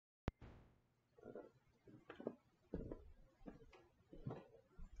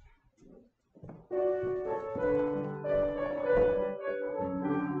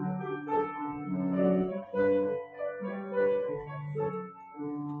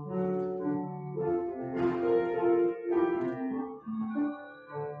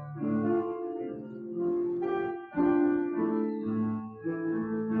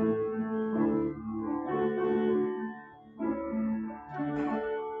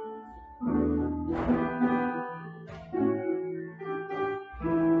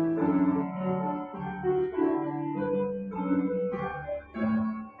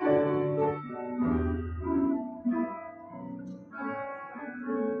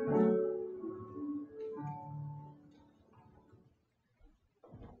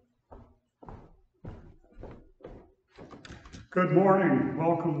Good morning.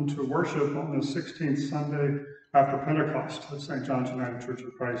 Welcome to worship on the 16th Sunday after Pentecost at St. John's United Church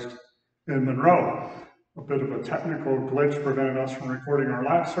of Christ in Monroe. A bit of a technical glitch prevented us from recording our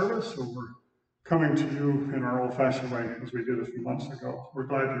last service, so we're coming to you in our old-fashioned way as we did a few months ago. We're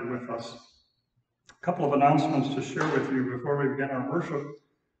glad you're with us. A couple of announcements to share with you before we begin our worship.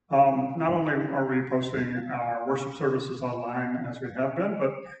 Not only are we posting our worship services online as we have been,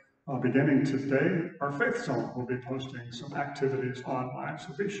 but beginning today, our Faith Zone will be posting some activities online.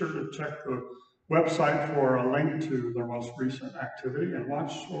 So be sure to check the website for a link to their most recent activity and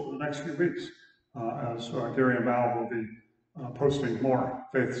watch over the next few weeks as Gary and Val will be posting more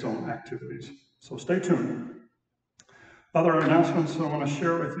Faith Zone activities. So stay tuned. Other announcements I want to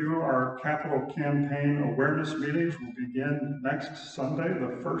share with you, our capital campaign awareness meetings will begin next Sunday,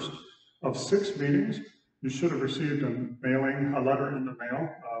 the first of 6 meetings. You should have received a letter in the mail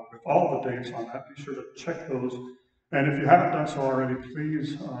with all the dates on that. Be sure to check those. And if you haven't done so already,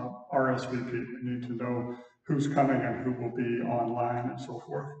 please RSVP. We need to know who's coming and who will be online and so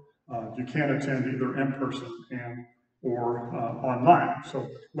forth. You can attend either in person or online. So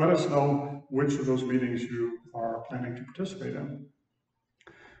let us know which of those meetings you are planning to participate in.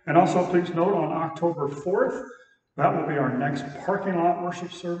 And also please note on October 4th, that will be our next parking lot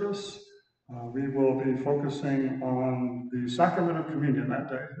worship service. We will be focusing on the Sacrament of Communion that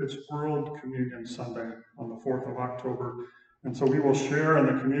day. It's World Communion Sunday on the 4th of October. And so we will share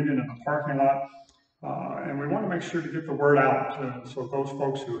in the communion in the parking lot. And we want to make sure to get the word out. So those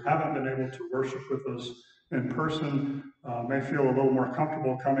folks who haven't been able to worship with us in person may feel a little more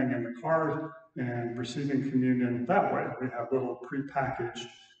comfortable coming in the car and receiving communion that way. We have little prepackaged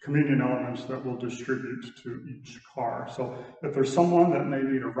communion elements that we'll distribute to each car. So if there's someone that may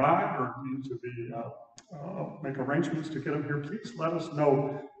need a ride or need to be make arrangements to get them here, please let us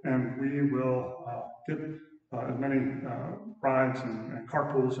know, and we will get as many rides and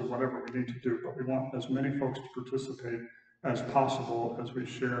carpools and whatever we need to do. But we want as many folks to participate as possible as we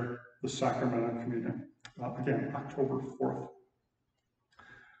share the Sacrament of Communion. Again, October 4th.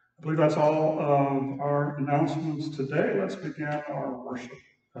 I believe that's all of our announcements today. Let's begin our worship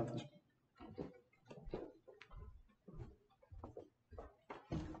at this point.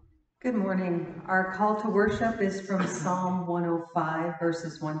 Good morning. Our call to worship is from Psalm 105,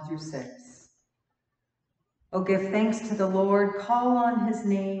 verses 1 through 6. Oh, give thanks to the Lord, call on his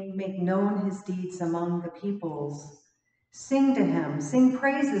name, make known his deeds among the peoples. Sing to him, sing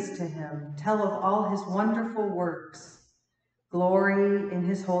praises to him, tell of all his wonderful works. Glory in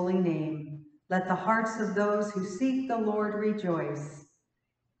his holy name. Let the hearts of those who seek the Lord rejoice.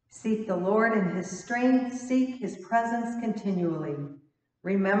 Seek the Lord in his strength, seek his presence continually.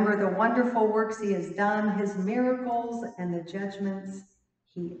 Remember the wonderful works he has done, his miracles and the judgments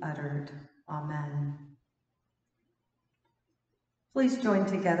he uttered. Amen. Please join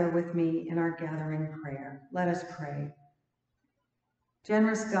together with me in our gathering prayer. Let us pray.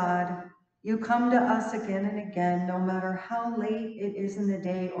 Generous God, you come to us again and again, no matter how late it is in the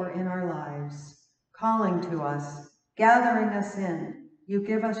day or in our lives, calling to us, gathering us in. You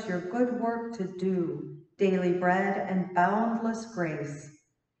give us your good work to do, daily bread and boundless grace.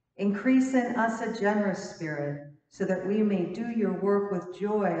 Increase in us a generous spirit, so that we may do your work with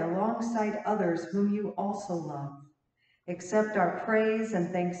joy alongside others whom you also love. Accept our praise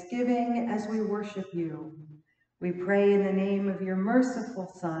and thanksgiving as we worship you. We pray in the name of your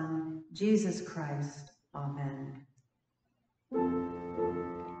merciful Son, Jesus Christ. Amen.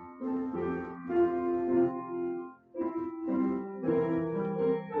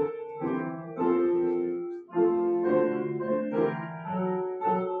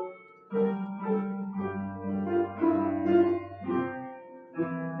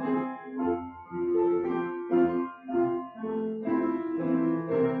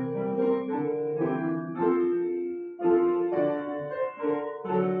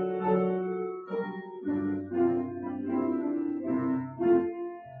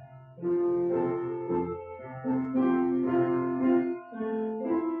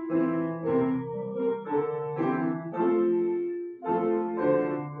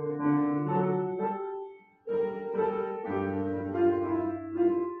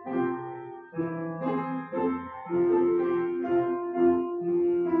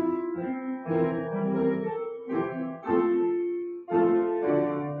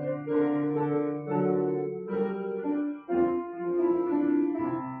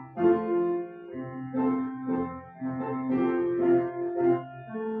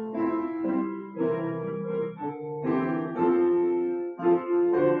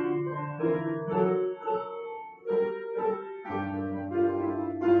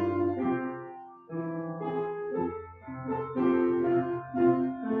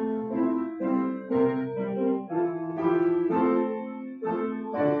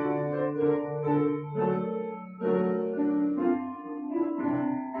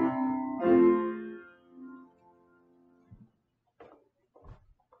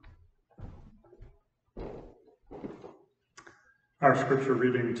 Our scripture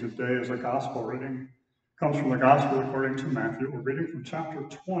reading today is a gospel reading. It comes from the gospel according to Matthew. We're reading from chapter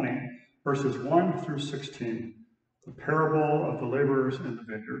 20, verses 1 through 16, the parable of the laborers in the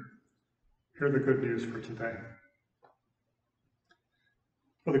vineyard. Hear the good news for today.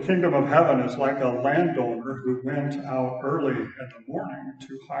 For the kingdom of heaven is like a landowner who went out early in the morning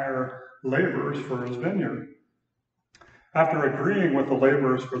to hire laborers for his vineyard. After agreeing with the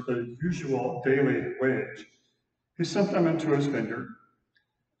laborers for the usual daily wage, he sent them into his vineyard.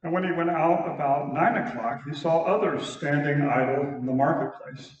 And when he went out about 9 o'clock, he saw others standing idle in the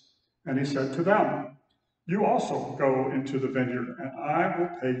marketplace. And he said to them, "You also go into the vineyard, and I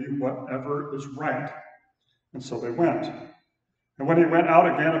will pay you whatever is right." And so they went. And when he went out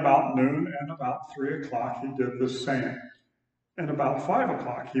again about noon and about 3 o'clock, he did the same. And about 5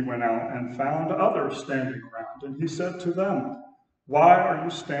 o'clock he went out and found others standing around. And he said to them, "Why are you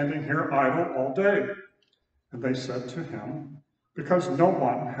standing here idle all day?" And they said to him, "Because no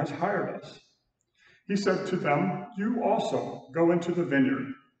one has hired us." He said to them, "You also go into the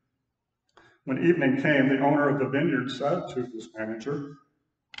vineyard." When evening came, the owner of the vineyard said to his manager,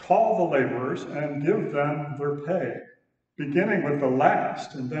 "Call the laborers and give them their pay, beginning with the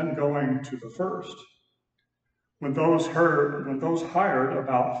last and then going to the first." When those hired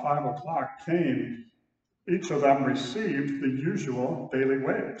about 5 o'clock came, each of them received the usual daily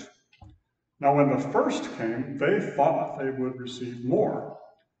wage. Now when the first came, they thought they would receive more,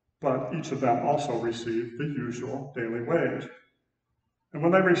 but each of them also received the usual daily wage. And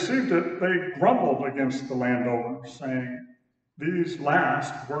when they received it, they grumbled against the landowner, saying, "These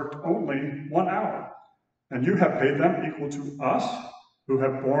last worked only 1 hour, and you have paid them equal to us, who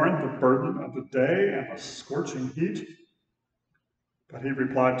have borne the burden of the day and the scorching heat." But he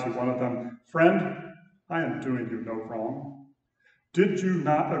replied to one of them, "Friend, I am doing you no wrong. Did you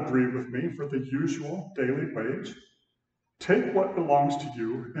not agree with me for the usual daily wage? Take what belongs to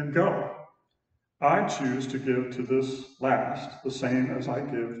you and go. I choose to give to this last the same as I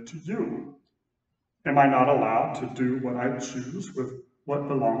give to you. Am I not allowed to do what I choose with what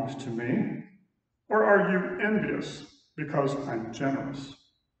belongs to me? Or are you envious because I'm generous?"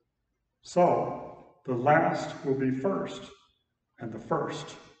 So the last will be first, and the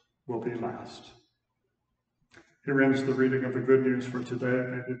first will be last. Here ends the reading of the good news for today. It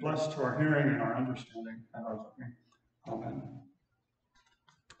may be blessed to our hearing and our understanding and our living. Amen.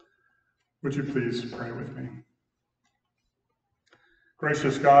 Would you please pray with me?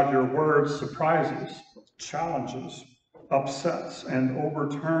 Gracious God, your word surprises, challenges, upsets, and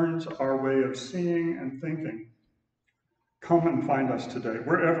overturns our way of seeing and thinking. Come and find us today,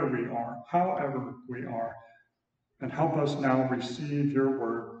 wherever we are, however we are, and help us now receive your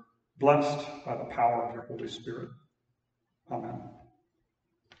word, blessed by the power of your Holy Spirit. Amen.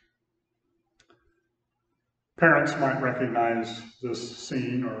 Parents might recognize this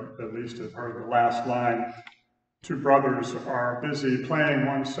scene, or at least have heard the last line. Two brothers are busy playing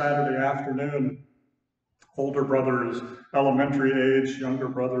one Saturday afternoon. Older brother is elementary age, younger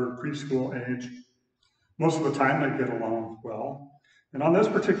brother preschool age. Most of the time they get along well. And on this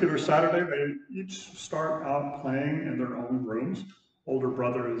particular Saturday, they each start out playing in their own rooms. Older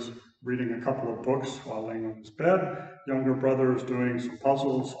brother is reading a couple of books while laying on his bed. Younger brother is doing some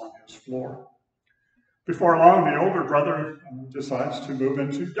puzzles on his floor. Before long, the older brother decides to move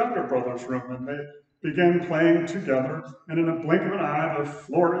into younger brother's room, and they begin playing together. And in a blink of an eye, the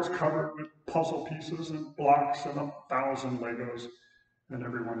floor is covered with puzzle pieces and blocks and 1,000 Legos, and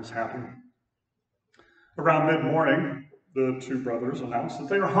everyone is happy. Around mid-morning, the two brothers announced that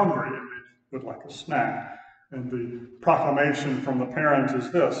they are hungry and they would like a snack. And the proclamation from the parent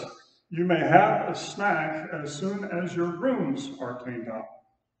is this: "You may have a snack as soon as your rooms are cleaned up."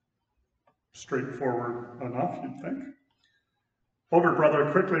 Straightforward enough, you'd think. Older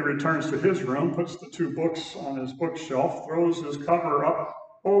brother quickly returns to his room, puts the two books on his bookshelf, throws his cover up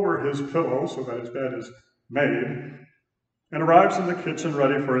over his pillow so that his bed is made, and arrives in the kitchen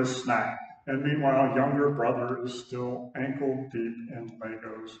ready for his snack. And meanwhile, younger brother is still ankle deep in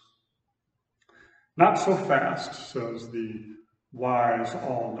Legos. "Not so fast," says the wise,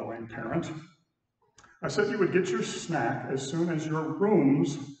 all-knowing parent. "I said you would get your snack as soon as your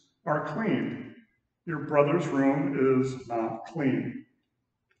rooms are clean. Your brother's room is not clean."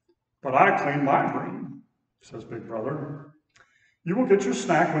 "But I clean my room," says big brother. "You will get your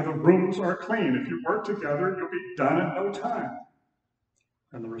snack when the rooms are clean. If you work together, you'll be done in no time."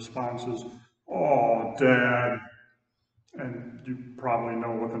 And the response is, "Oh, Dad." And you probably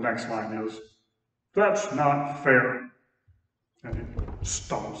know what the next line is. "That's not fair." And he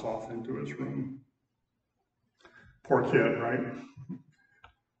stomps off into his room. Poor kid, right?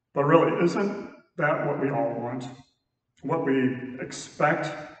 But really, isn't that what we all want? what we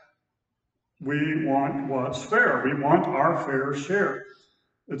expect. We want what's fair. We want our fair share.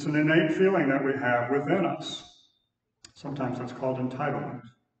 It's an innate feeling that we have within us. Sometimes that's called entitlement.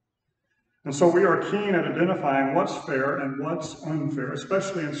 And so we are keen at identifying what's fair and what's unfair,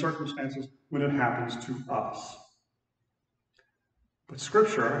 especially in circumstances when it happens to us. But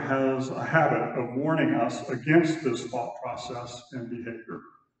Scripture has a habit of warning us against this thought process and behavior.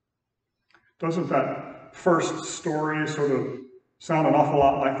 Doesn't that first story sort of sound an awful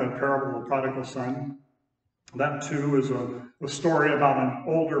lot like that parable of the prodigal son? That too is a story about an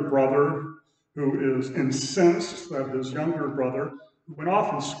older brother who is incensed that his younger brother, who went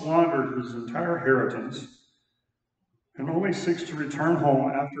off and squandered his entire inheritance and only seeks to return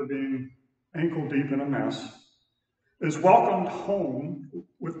home after being ankle deep in a mess, is welcomed home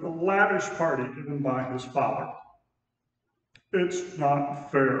with a lavish party given by his father. It's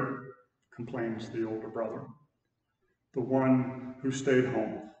not fair, complains the older brother, the one who stayed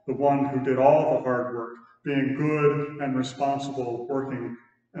home, the one who did all the hard work, being good and responsible, working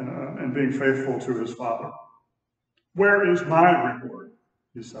and being faithful to his father. Where is my reward?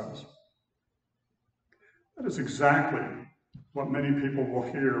 He says. That is exactly what many people will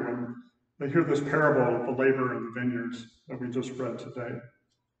hear when they hear this parable of the labor in the vineyards that we just read today.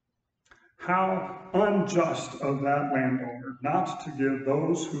 How unjust of that landowner not to give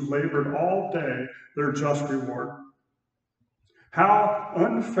those who labored all day their just reward. How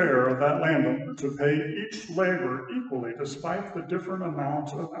unfair of that landowner to pay each laborer equally despite the different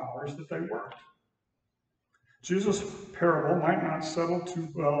amounts of hours that they worked. Jesus' parable might not settle too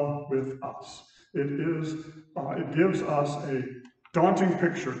well with us. It gives us a daunting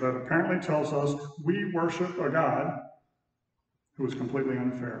picture that apparently tells us we worship a God who is completely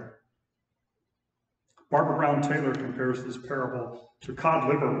unfair. Barbara Brown Taylor compares this parable to cod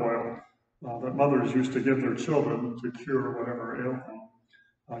liver oil that mothers used to give their children to cure whatever ailed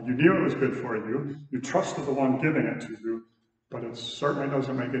them. You knew it was good for you. You trusted the one giving it to you, but it certainly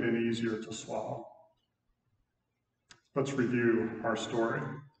doesn't make it any easier to swallow. Let's review our story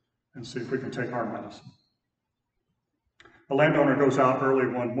and see if we can take our medicine. The landowner goes out early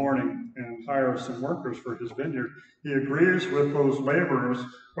one morning and hires some workers for his vineyard. He agrees with those laborers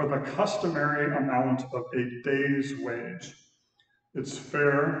for the customary amount of a day's wage. It's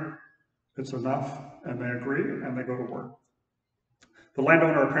fair, it's enough, and they agree and they go to work. The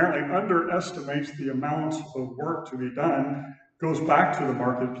landowner apparently underestimates the amount of work to be done, goes back to the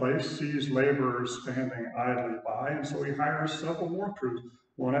marketplace, sees laborers standing idly by, and so he hires several more crews.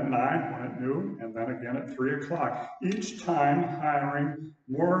 One at 9, one at noon, and then again at 3 o'clock. Each time hiring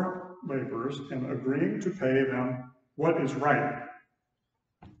more laborers and agreeing to pay them what is right.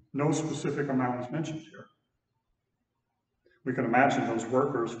 No specific amount is mentioned here. We can imagine those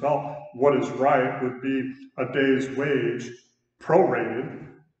workers felt what is right would be a day's wage prorated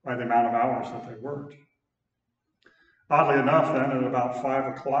by the amount of hours that they worked. Oddly enough, then, at about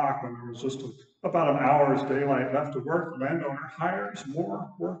 5 o'clock, when there was just about an hour's daylight left to work, the landowner hires more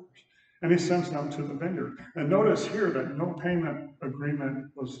workers, and he sends them to the vineyard. And notice here that no payment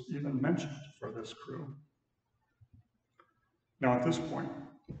agreement was even mentioned for this crew. Now, at this point,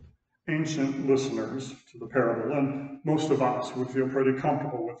 ancient listeners to the parable, and most of us would feel pretty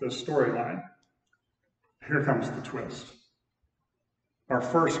comfortable with this storyline. Here comes the twist. Our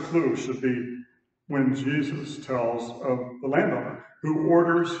first clue should be when Jesus tells of the landowner who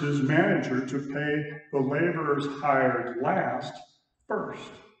orders his manager to pay the laborers hired last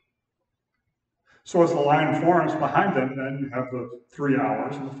first. So as the line forms behind them, then you have the 3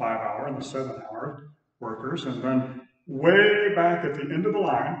 hours and the 5 hour and the 7 hour workers, and then way back at the end of the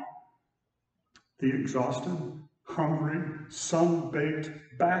line, the exhausted, hungry, sun-baked,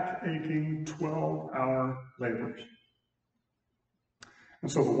 back-aching 12-hour laborers.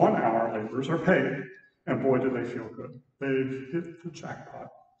 And so the 1 hour laborers are paid, and boy, do they feel good. They've hit the jackpot.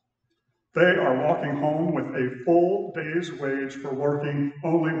 They are walking home with a full day's wage for working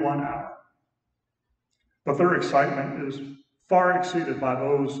only 1 hour. But their excitement is far exceeded by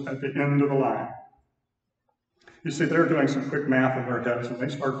those at the end of the line. You see, they're doing some quick math in their heads, and they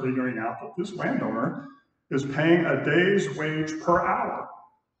start figuring out that this landowner is paying a day's wage per hour.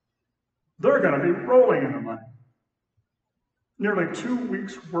 They're going to be rolling in the money. Nearly 2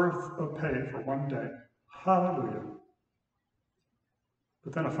 weeks' worth of pay for one day. Hallelujah.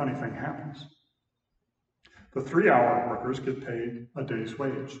 But then a funny thing happens. The 3 hour workers get paid a day's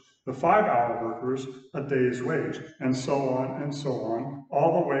wage. The 5 hour workers, a day's wage, and so on,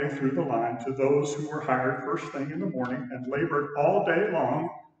 all the way through the line to those who were hired first thing in the morning and labored all day long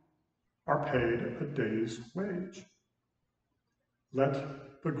are paid a day's wage.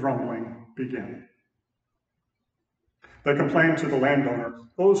 Let the grumbling begin. They complained to the landowner,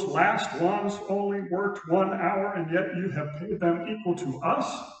 "Those last ones only worked 1 hour, and yet you have paid them equal to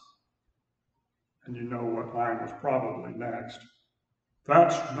us?" And you know what line was probably next.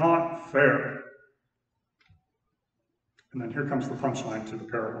 "That's not fair." And then here comes the punchline to the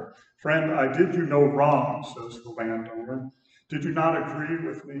parable. "Friend, I did you no wrong," says the landowner. "Did you not agree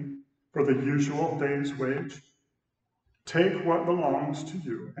with me for the usual day's wage? Take what belongs to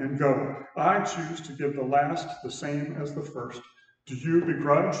you and go. I choose to give the last the same as the first. Do you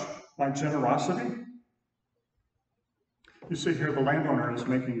begrudge my generosity?" You see here, the landowner is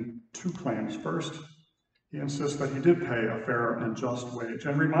making two claims. First, he insists that he did pay a fair and just wage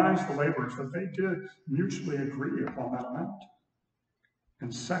and reminds the laborers that they did mutually agree upon that amount.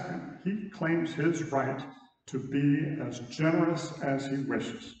 And second, he claims his right to be as generous as he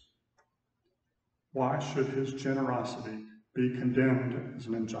wishes. Why should his generosity be condemned as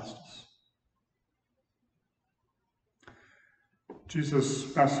an injustice?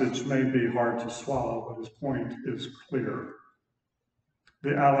 Jesus' message may be hard to swallow, but his point is clear.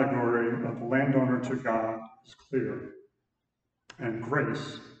 The allegory of the landowner to God is clear, and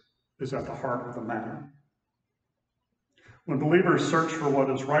grace is at the heart of the matter. When believers search for what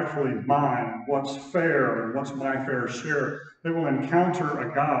is rightfully mine, what's fair, and what's my fair share, they will encounter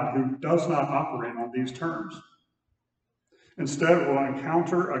a God who does not operate on these terms. Instead, we'll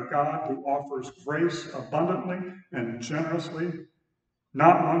encounter a God who offers grace abundantly and generously,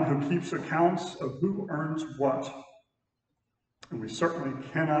 not one who keeps accounts of who earns what. And we certainly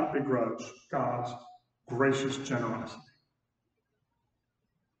cannot begrudge God's gracious generosity.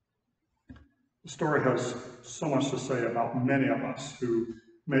 The story has so much to say about many of us who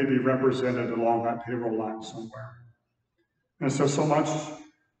may be represented along that payroll line somewhere. And it says so much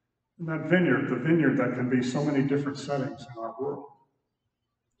in that vineyard, the vineyard that can be so many different settings in our world.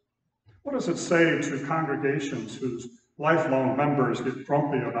 What does it say to congregations whose lifelong members get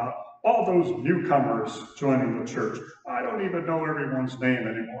grumpy about all those newcomers joining the church? "I don't even know everyone's name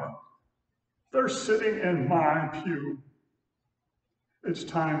anymore. They're sitting in my pew." It's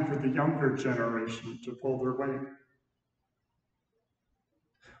time for the younger generation to pull their weight.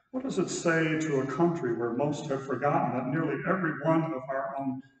 What does it say to a country where most have forgotten that nearly every one of our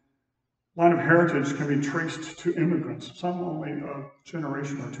own line of heritage can be traced to immigrants, some only a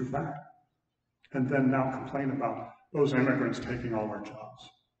generation or two back, and then now complain about those immigrants taking all our jobs?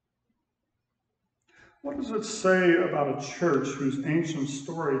 What does it say about a church whose ancient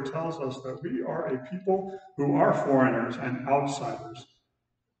story tells us that we are a people who are foreigners and outsiders?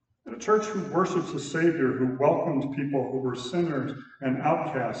 And a church who worships a Savior who welcomed people who were sinners and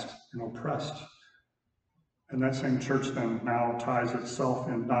outcast and oppressed. And that same church then now ties itself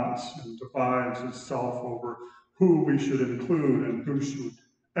in knots and divides itself over who we should include and who should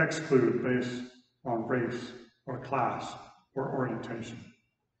exclude based on race or class or orientation.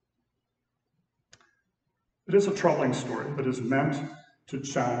 It is a troubling story that is meant to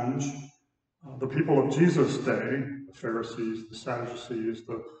challenge the people of Jesus' day, the Pharisees, the Sadducees,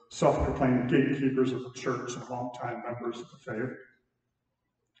 the self-proclaimed gatekeepers of the church and longtime members of the faith.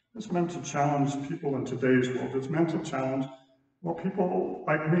 It's meant to challenge people in today's world. It's meant to challenge, well, people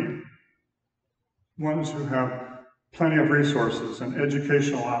like me, ones who have plenty of resources and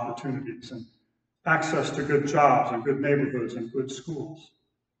educational opportunities and access to good jobs and good neighborhoods and good schools.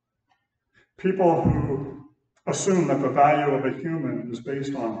 People who assume that the value of a human is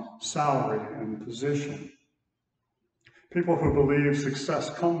based on salary and position. People who believe success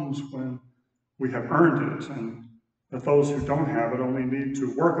comes when we have earned it, and that those who don't have it only need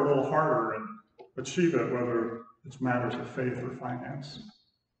to work a little harder and achieve it, whether it's matters of faith or finance.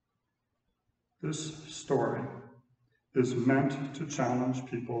 This story is meant to challenge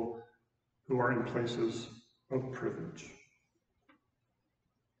people who are in places of privilege.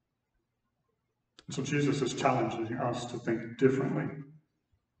 So Jesus is challenging us to think differently.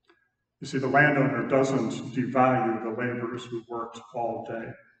 You see, the landowner doesn't devalue the laborers who worked all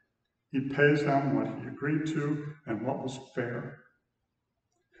day. He pays them what he agreed to and what was fair.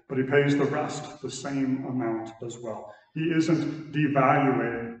 But he pays the rest the same amount as well. He isn't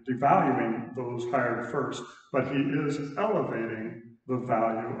devaluing those hired first, but he is elevating the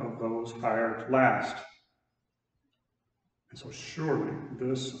value of those hired last. And so surely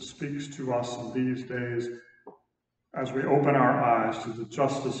this speaks to us in these days as we open our eyes to the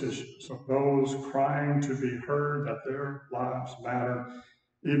justice issues of those crying to be heard that their lives matter,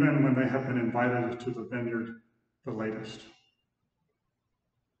 even when they have been invited to the vineyard the latest.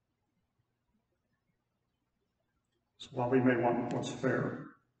 So while we may want what's fair,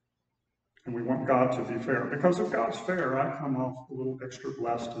 and we want God to be fair, because if God's fair, I come off a little extra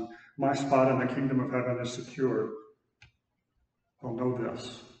blessed, and my spot in the kingdom of heaven is secure. they'll know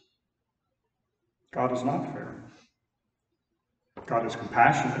this: God is not fair. God is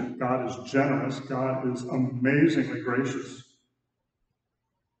compassionate. God is generous. God is amazingly gracious.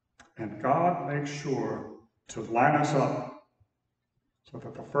 And God makes sure to line us up so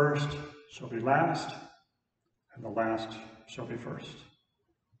that the first shall be last and the last shall be first.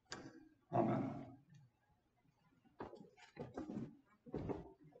 Amen.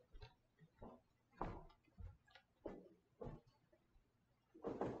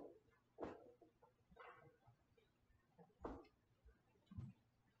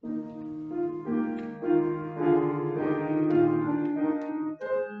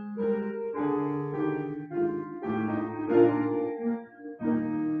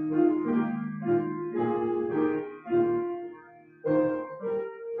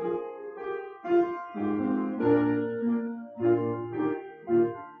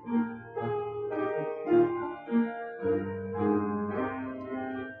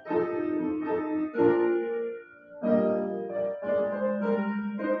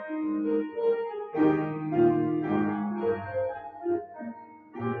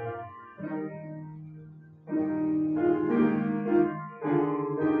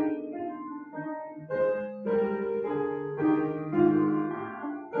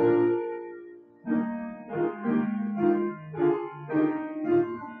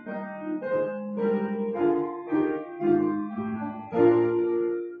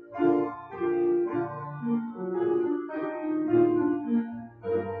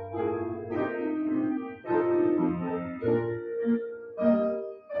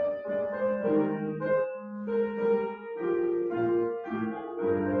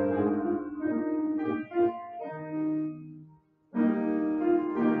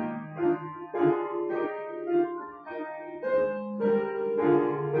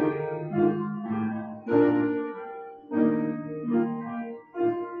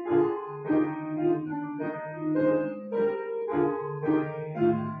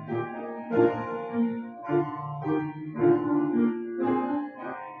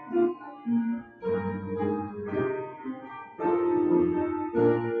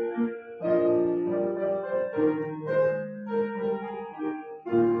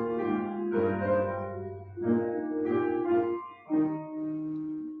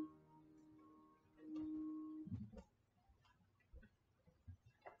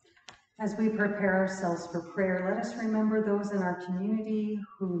 As we prepare ourselves for prayer, let us remember those in our community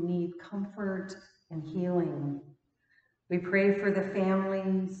who need comfort and healing. We pray for the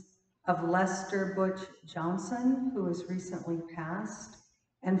families of Lester Butch Johnson, who has recently passed,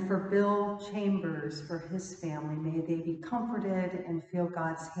 and for Bill Chambers, for his family. May they be comforted and feel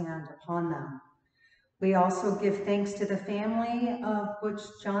God's hand upon them. We also give thanks to the family of Butch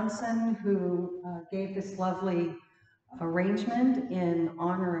Johnson, who gave this lovely arrangement in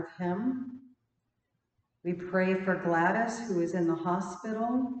honor of him. We pray for Gladys, who is in the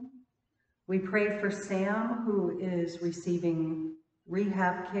hospital. We pray for Sam, who is receiving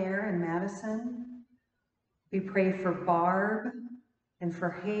rehab care in Madison. We pray for Barb and for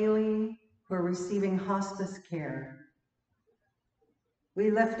Haley, who are receiving hospice care.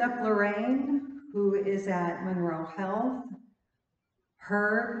 We lift up Lorraine, who is at Monroe Health,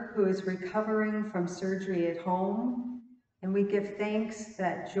 Herb, who is recovering from surgery at home, and we give thanks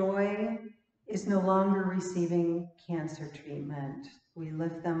that Joy is no longer receiving cancer treatment. We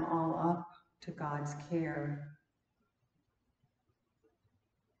lift them all up to God's care.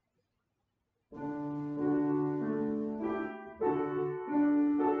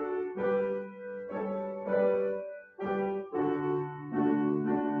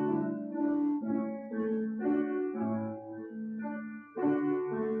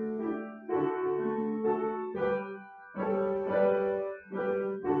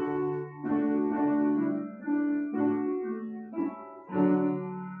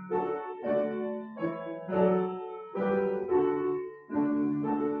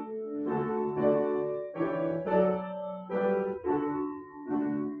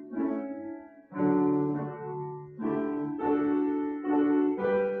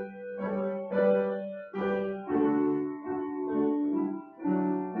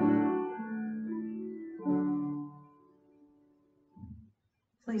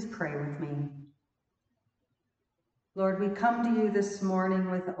 Please pray with me. Lord, we come to you this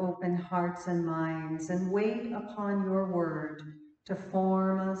morning with open hearts and minds and wait upon your word to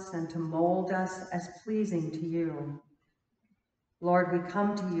form us and to mold us as pleasing to you. Lord, we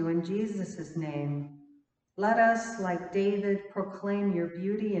come to you in Jesus' name. Let us, like David, proclaim your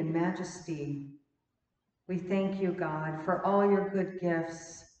beauty and majesty. We thank you, God, for all your good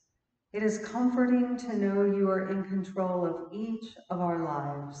gifts, It is comforting to know you are in control of each of our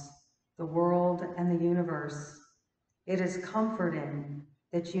lives, the world and the universe. It is comforting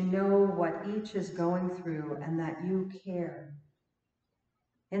that you know what each is going through and that you care.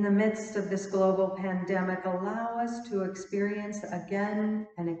 In the midst of this global pandemic, allow us to experience again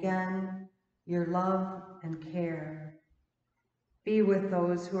and again your love and care. Be with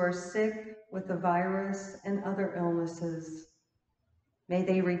those who are sick with the virus and other illnesses. May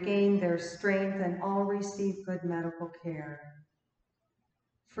they regain their strength and all receive good medical care.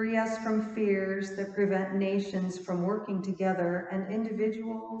 Free us from fears that prevent nations from working together and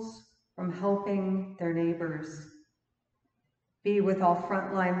individuals from helping their neighbors. Be with all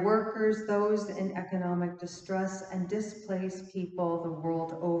frontline workers, those in economic distress, and displaced people the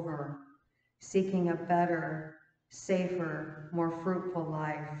world over, seeking a better, safer, more fruitful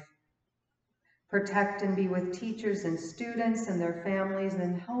life. Protect and be with teachers and students and their families,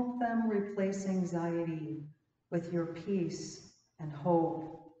 and help them replace anxiety with your peace and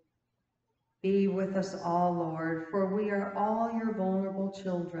hope. Be with us all, Lord, for we are all your vulnerable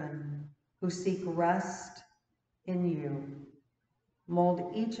children who seek rest in you.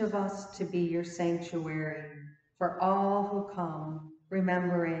 Mold each of us to be your sanctuary for all who come,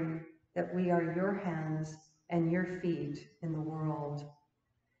 remembering that we are your hands and your feet in the world.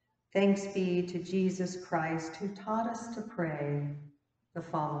 Thanks be to Jesus Christ, who taught us to pray the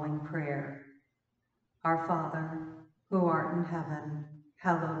following prayer. Our Father, who art in heaven,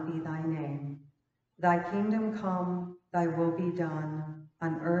 hallowed be thy name. Thy kingdom come, thy will be done,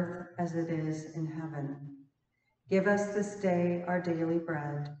 on earth as it is in heaven. Give us this day our daily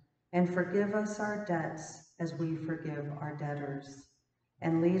bread, and forgive us our debts as we forgive our debtors.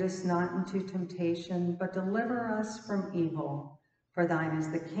 And lead us not into temptation, but deliver us from evil. For thine is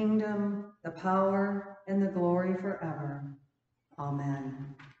the kingdom, the power, and the glory forever.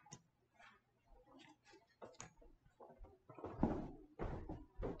 Amen.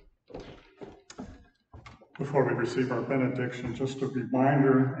 Before we receive our benediction, just a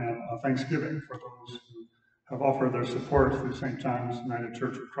reminder and a thanksgiving for those who have offered their support through St. John's United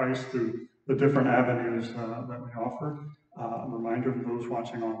Church of Christ through the different avenues that we offer. A reminder to those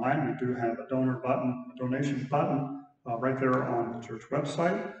watching online, we do have a donor button, a donation button right there on the church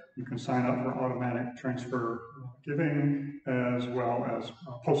website. You can sign up for automatic transfer giving as well as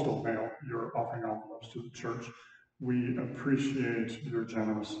postal mail, your offering envelopes to the church. We appreciate your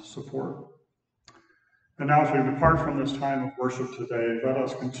generous support. And now as we depart from this time of worship today, let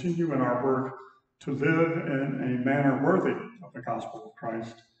us continue in our work to live in a manner worthy of the gospel of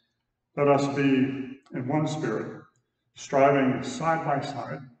Christ. Let us be in one spirit, striving side by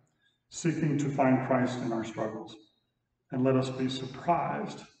side, seeking to find Christ in our struggles. And let us be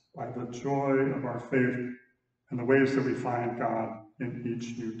surprised by the joy of our faith and the ways that we find God in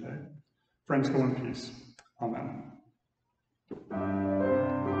each new day. Friends, go in peace. Amen.